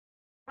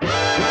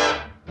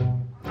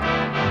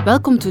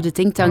Welcome to the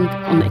think tank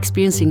on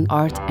experiencing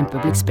art in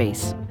public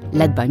space,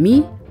 led by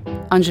me,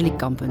 Angelique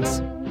Campens.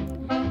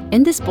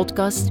 In this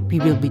podcast, we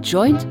will be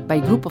joined by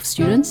a group of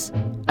students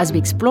as we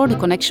explore the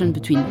connection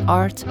between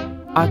art,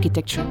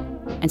 architecture,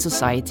 and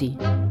society,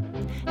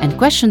 and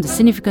question the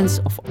significance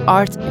of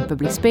art in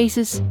public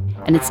spaces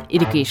and its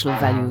educational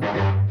value,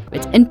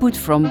 with input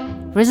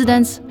from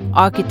residents,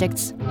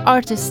 architects,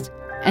 artists,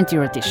 and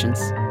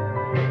theoreticians.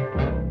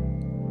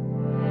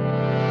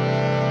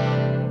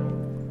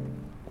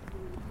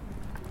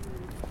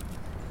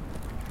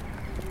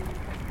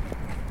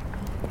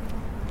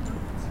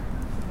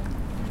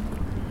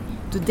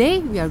 Today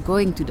we are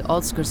going to the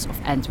outskirts of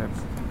Antwerp,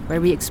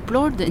 where we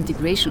explore the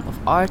integration of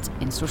art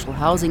in social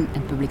housing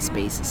and public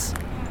spaces,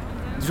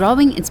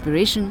 drawing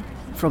inspiration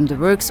from the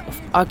works of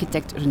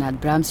architect Renaat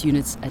Braem's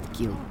units at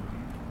Kiel.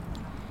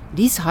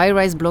 These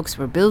high-rise blocks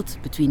were built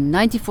between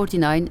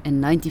 1949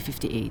 and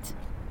 1958.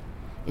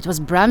 It was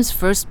Braem's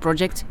first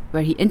project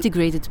where he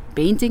integrated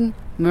painting,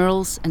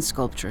 murals and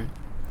sculpture,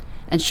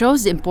 and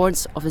shows the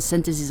importance of the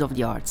synthesis of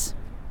the arts.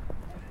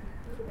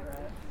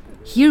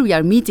 Here we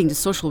are meeting the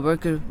social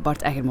worker Bart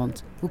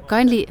Eggermont, who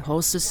kindly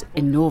hosts us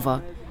in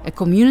Nova, a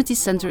community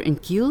centre in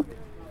Kiel,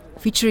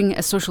 featuring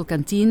a social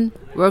canteen,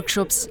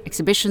 workshops,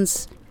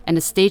 exhibitions and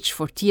a stage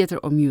for theatre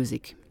or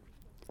music.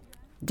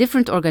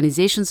 Different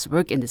organisations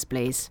work in this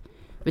place,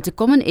 with the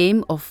common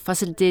aim of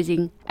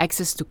facilitating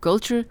access to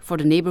culture for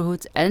the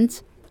neighbourhood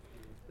and,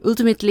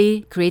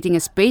 ultimately, creating a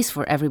space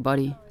for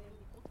everybody.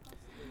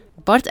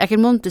 Bart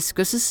Eggermont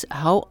discusses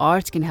how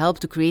art can help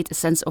to create a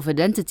sense of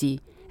identity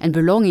and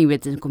belonging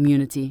within the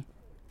community,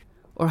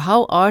 or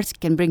how art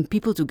can bring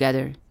people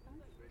together,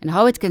 and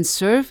how it can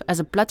serve as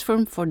a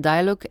platform for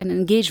dialogue and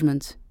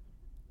engagement.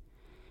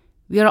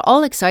 We are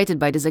all excited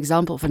by this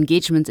example of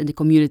engagement in the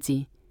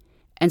community,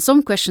 and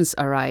some questions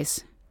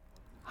arise.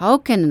 How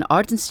can an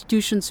art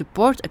institution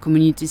support a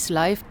community's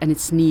life and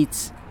its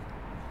needs?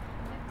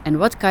 And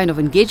what kind of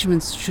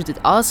engagements should it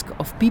ask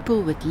of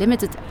people with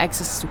limited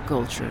access to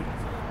culture?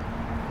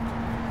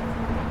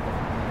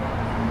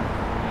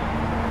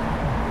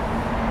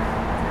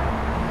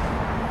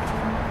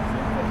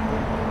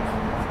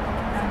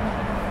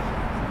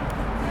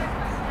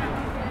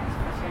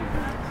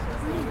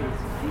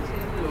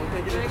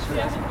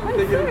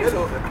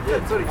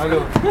 Hallo.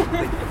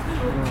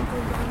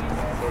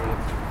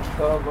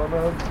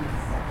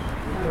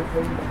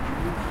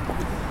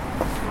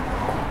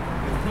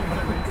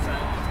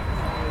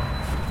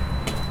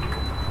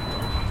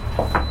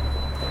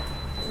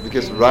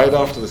 Because right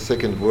after the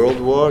Second World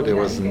War, there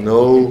was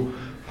no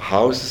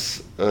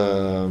houses.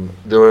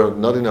 There were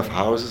not enough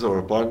houses or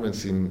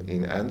apartments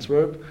in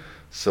Antwerp.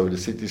 So the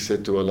city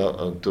said to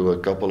a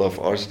couple of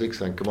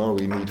architects, "And come on,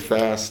 we need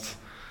fast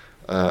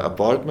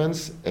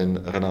apartments." And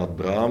Renaat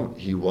Braem,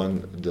 he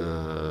won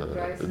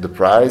the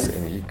prize,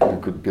 and he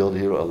could build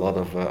here a lot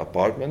of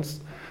apartments.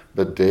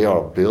 But they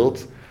are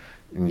built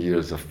in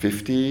years of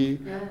 50,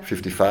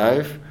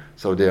 55.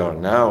 So they are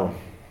now.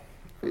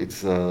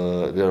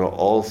 They are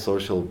all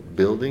social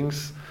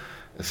buildings,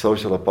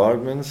 social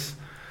apartments.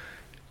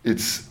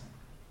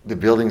 The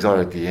buildings are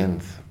at the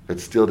end, but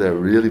still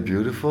they're really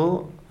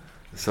beautiful.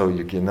 So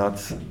you cannot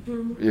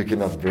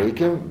break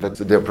them, but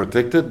they're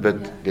protected.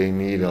 But they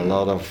need a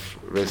lot of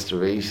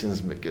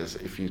restorations, because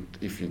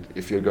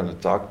if you're going to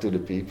talk to the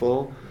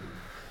people,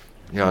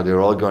 they're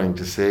all going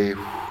to say,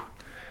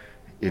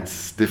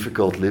 "It's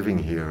difficult living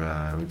here.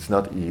 It's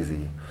not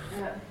easy,"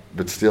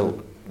 but still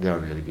they are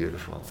really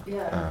beautiful.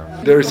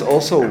 There is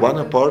also one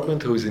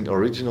apartment who's in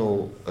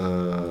original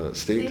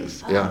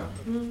status.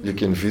 You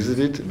can visit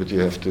it, but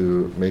you have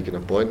to make an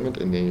appointment,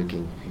 and then you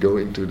can go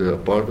into the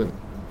apartment.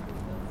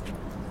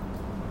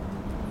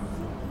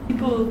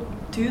 People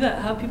do that?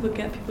 How people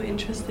get people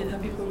interested? How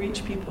people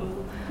reach people?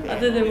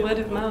 Other than word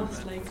of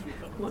mouth, like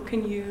what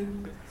can you?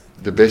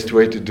 The best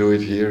way to do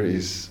it here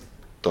is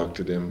talk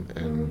to them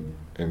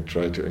and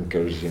try to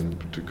encourage them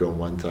to come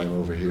one time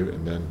over here,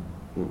 and then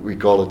we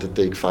call it the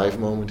take 5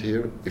 moment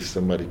here. If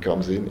somebody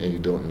comes in and you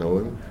don't know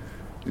him,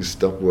 you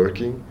stop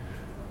working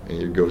and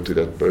you go to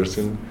that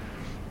person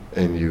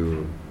and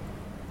you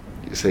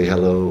say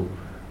hello.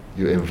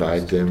 You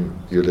invite them,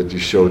 you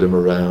show them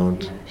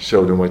around,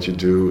 show them what you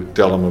do,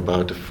 tell them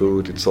about the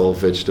food. It's all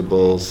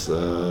vegetables.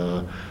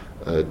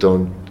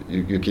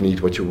 You can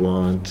eat what you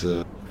want.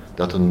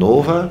 That a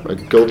Nova, a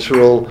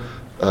cultural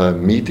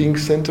meeting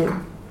center,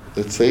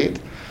 let's say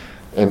it.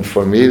 And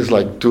for me, it's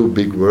like 2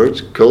 big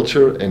words: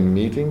 culture and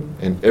meeting.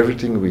 And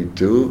everything we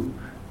do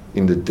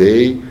in the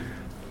day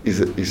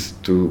is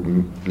to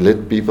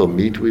let people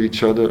meet with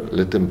each other,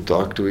 let them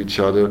talk to each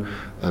other.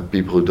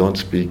 People who don't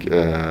speak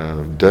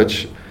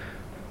Dutch,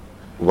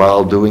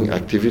 while doing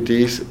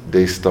activities,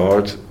 they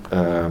start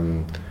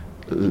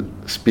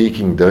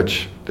speaking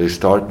Dutch. They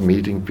start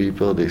meeting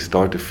people. They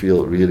start to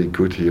feel really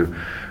good here.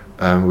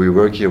 We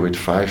work here with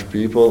 5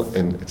 people,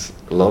 and it's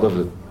a lot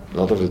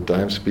of the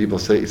times people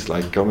say it's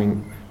like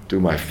coming to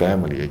my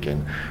family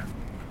again.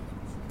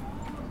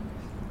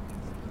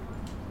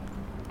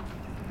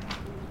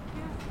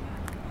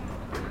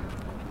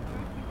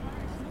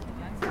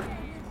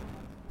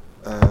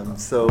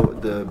 So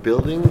the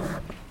building,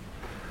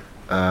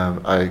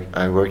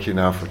 I work here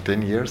now for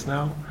 10 years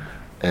now,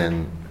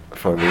 and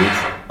for me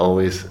it's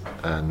always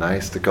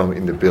nice to come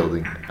in the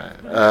building.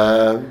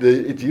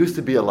 It used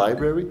to be a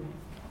library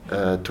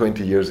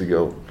 20 years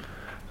ago.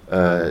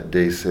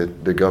 They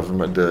said,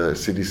 the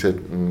city said,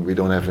 we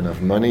don't have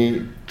enough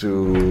money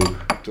to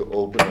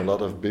open a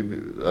lot of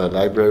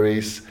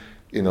libraries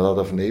in a lot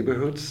of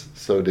neighborhoods,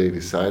 so they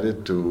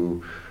decided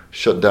to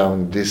shut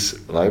down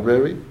this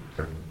library.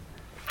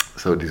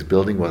 So this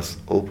building was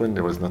open,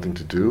 there was nothing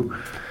to do.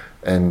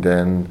 And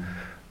then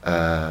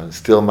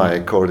still my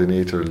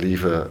coordinator,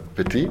 Lieve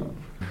Petit,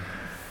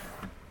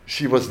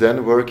 she was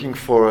then working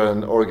for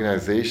an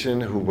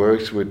organization who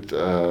works with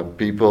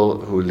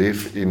people who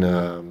live in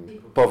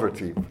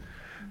poverty.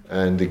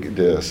 And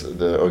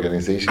the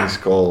organization is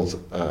called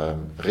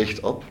Recht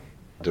Op,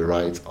 the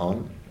right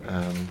on.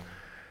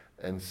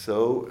 And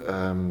so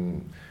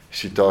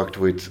she talked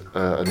with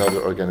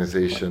another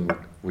organization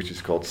which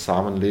is called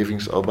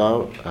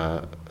Samenlevingsopbouw,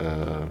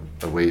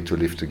 a way to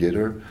live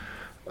together.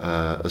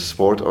 A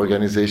sport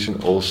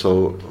organization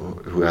also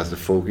who has the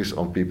focus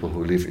on people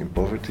who live in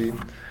poverty,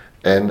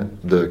 and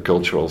the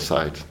cultural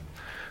side.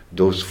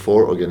 Those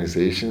 4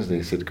 organizations,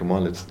 they said, come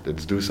on,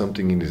 let's do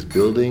something in this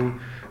building,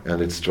 and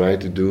let's try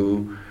to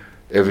do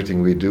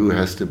everything we do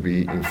has to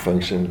be in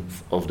function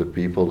of the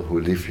people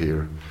who live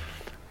here.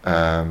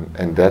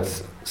 And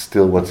that's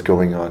still what's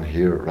going on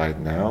here right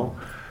now.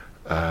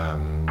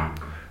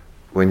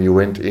 When you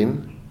went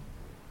in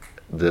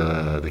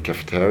the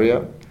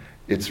cafeteria,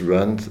 it's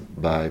run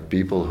by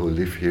people who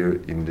live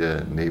here in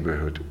the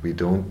neighborhood. We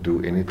don't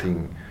do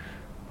anything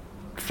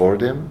for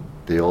them.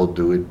 They all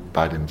do it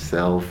by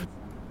themselves.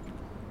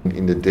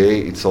 In the day,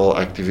 it's all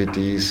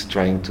activities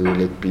trying to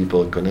let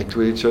people connect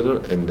with each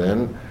other, and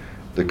then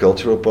the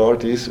cultural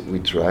part is we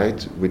try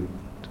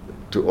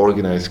to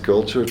organize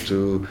culture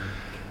to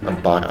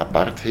een paar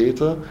apart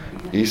heten.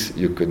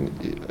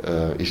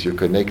 You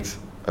connect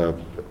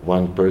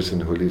one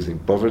person who lives in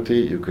poverty,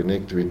 you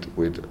connect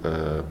with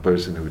a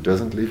person who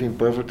doesn't live in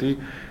poverty,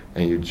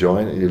 and you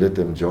let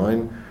them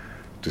join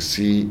to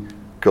see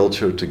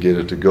culture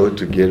together, to go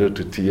together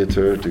to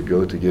theater, to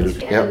go together.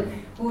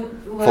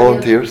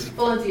 Volunteers.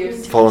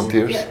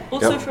 Yeah.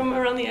 Also from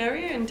around the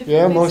area and different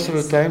Yeah, places? most of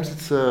the times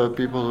it's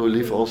people who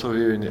live also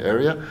here in the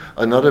area.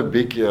 Another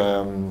big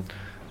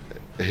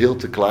hill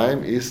to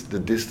climb is the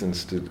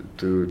distance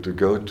to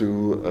go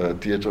to a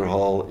theater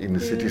hall in the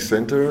city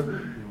center.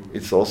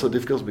 It's also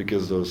difficult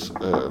because those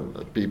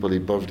people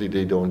in poverty,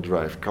 they don't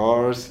drive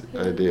cars.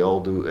 They all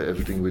do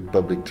everything with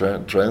public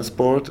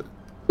transport.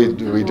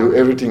 We do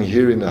everything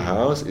here in the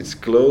house. It's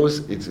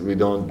close.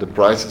 The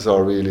prices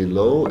are really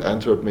low.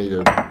 Antwerp made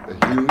a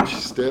huge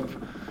step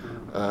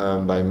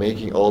by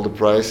making all the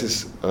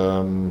prices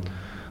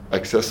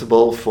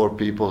accessible for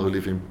people who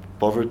live in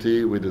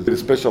poverty. With a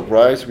special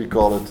price, we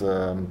call it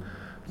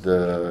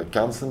the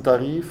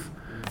kansentarief.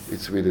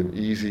 It's with an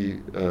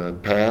easy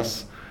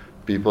pass.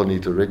 People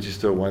need to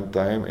register one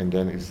time, and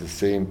then it's the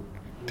same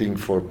thing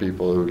for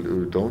people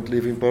who don't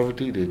live in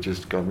poverty. They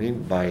just come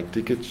in, buy a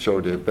ticket,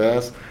 show their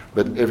pass,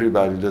 but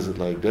everybody does it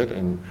like that.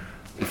 And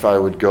if I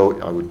would go,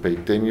 I would pay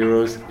 10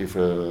 euros.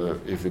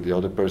 If the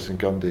other person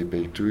comes, they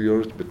pay 2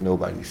 euros, but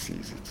nobody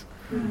sees it.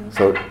 Mm-hmm.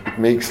 So it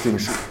makes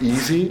things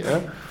easy.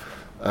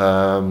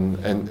 And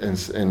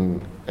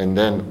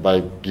then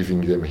by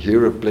giving them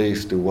here a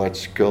place to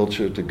watch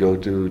culture, to go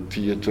to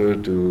theater,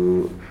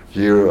 to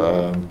hear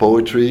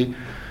poetry,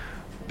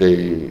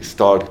 they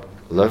start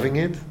loving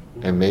it,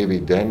 and maybe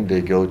then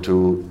they go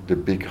to the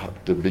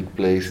big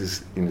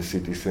places in the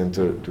city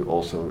center to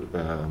also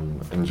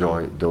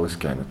enjoy those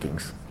kind of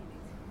things.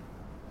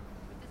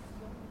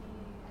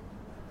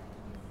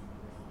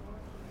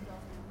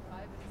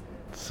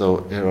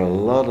 So there are a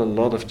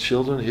lot of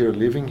children here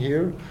living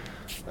here,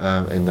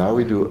 and now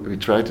we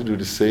try to do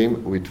the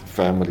same with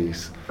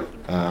families.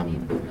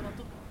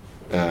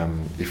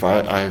 If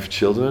I have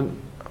children,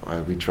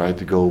 we try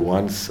to go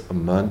once a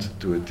month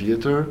to a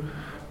theater.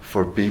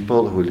 For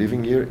people who are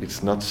living here,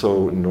 it's not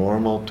so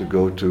normal to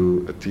go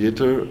to a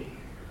theater.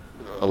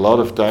 A lot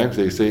of times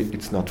they say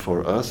it's not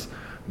for us.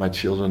 My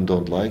children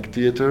don't like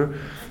theater.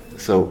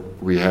 So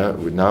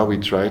now we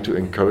try to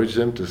encourage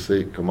them to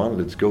say, come on,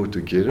 let's go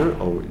together.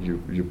 Or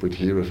you put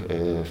here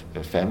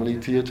a family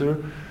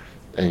theater,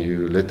 and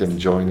you let them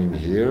join in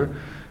here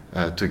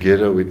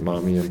together with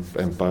mommy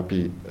and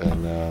papi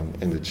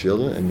and the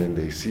children, and then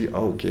they see,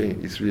 oh, okay,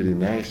 it's really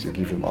nice. You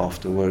give them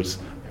afterwards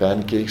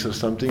pancakes or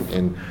something.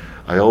 And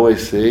I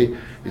always say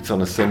it's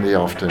on a Sunday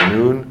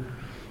afternoon.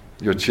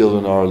 Your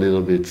children are a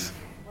little bit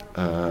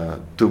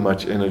too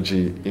much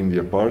energy in the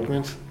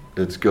apartment.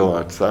 Let's go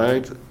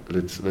outside.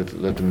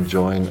 Let them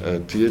join a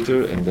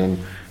theater, and then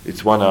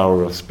it's 1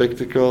 hour of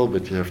spectacle.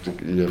 But you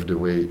have the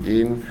way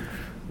in,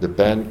 the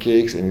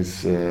pancakes, and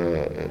it's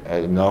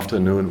an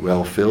afternoon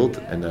well filled.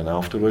 And then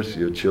afterwards,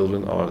 your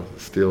children are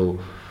still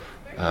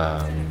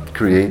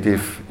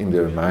creative in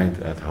their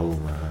mind at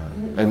home,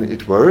 and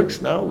it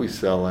works now. We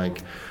sell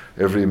like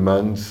every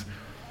month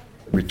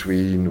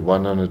between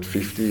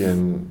 150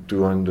 and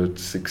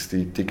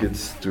 260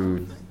 tickets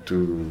to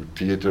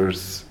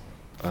theaters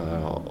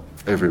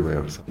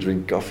everywhere. So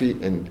drink coffee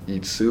and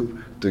eat soup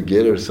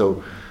together.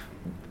 So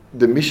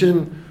the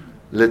mission,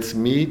 let's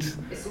meet,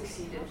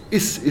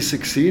 is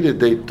succeeded.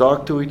 They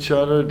talk to each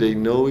other, they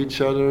know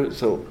each other.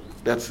 So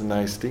that's a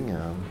nice thing.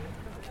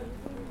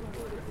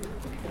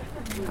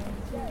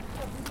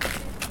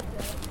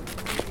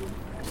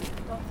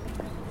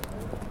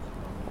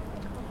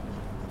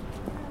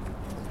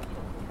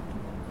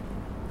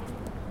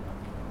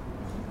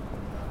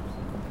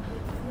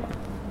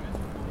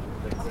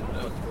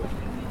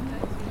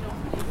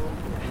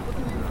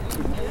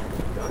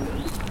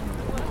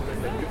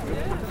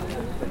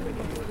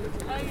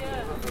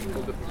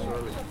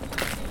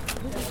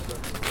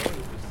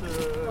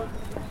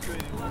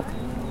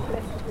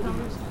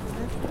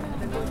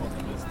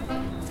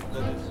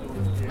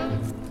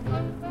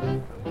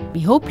 We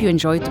hope you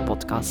enjoyed the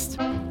podcast.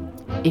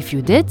 If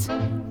you did,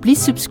 please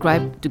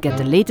subscribe to get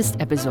the latest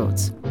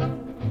episodes.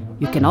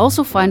 You can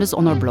also find us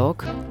on our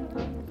blog,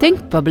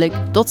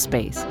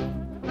 thinkpublic.space,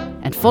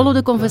 and follow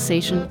the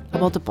conversation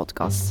about the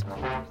podcast.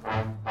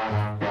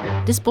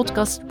 This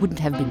podcast wouldn't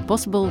have been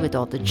possible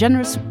without the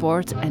generous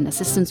support and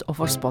assistance of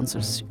our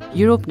sponsors,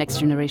 Europe, Next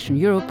Generation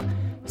Europe,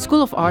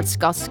 School of Arts,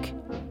 KASK,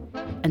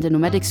 and the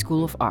Nomadic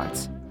School of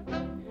Arts.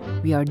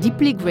 We are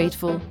deeply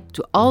grateful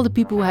to all the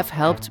people who have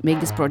helped make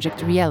this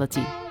project a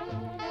reality,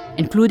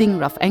 including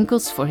Raf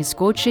Enckels for his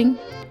coaching,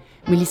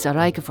 Melissa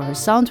Ryke for her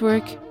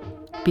Soundwork,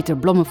 Peter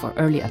Blomme for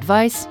early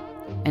advice,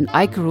 and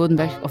Eike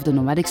Rodenberg of the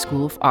Nomadic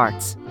School of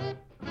Arts.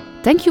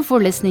 Thank you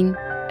for listening,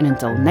 and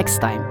until next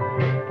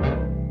time.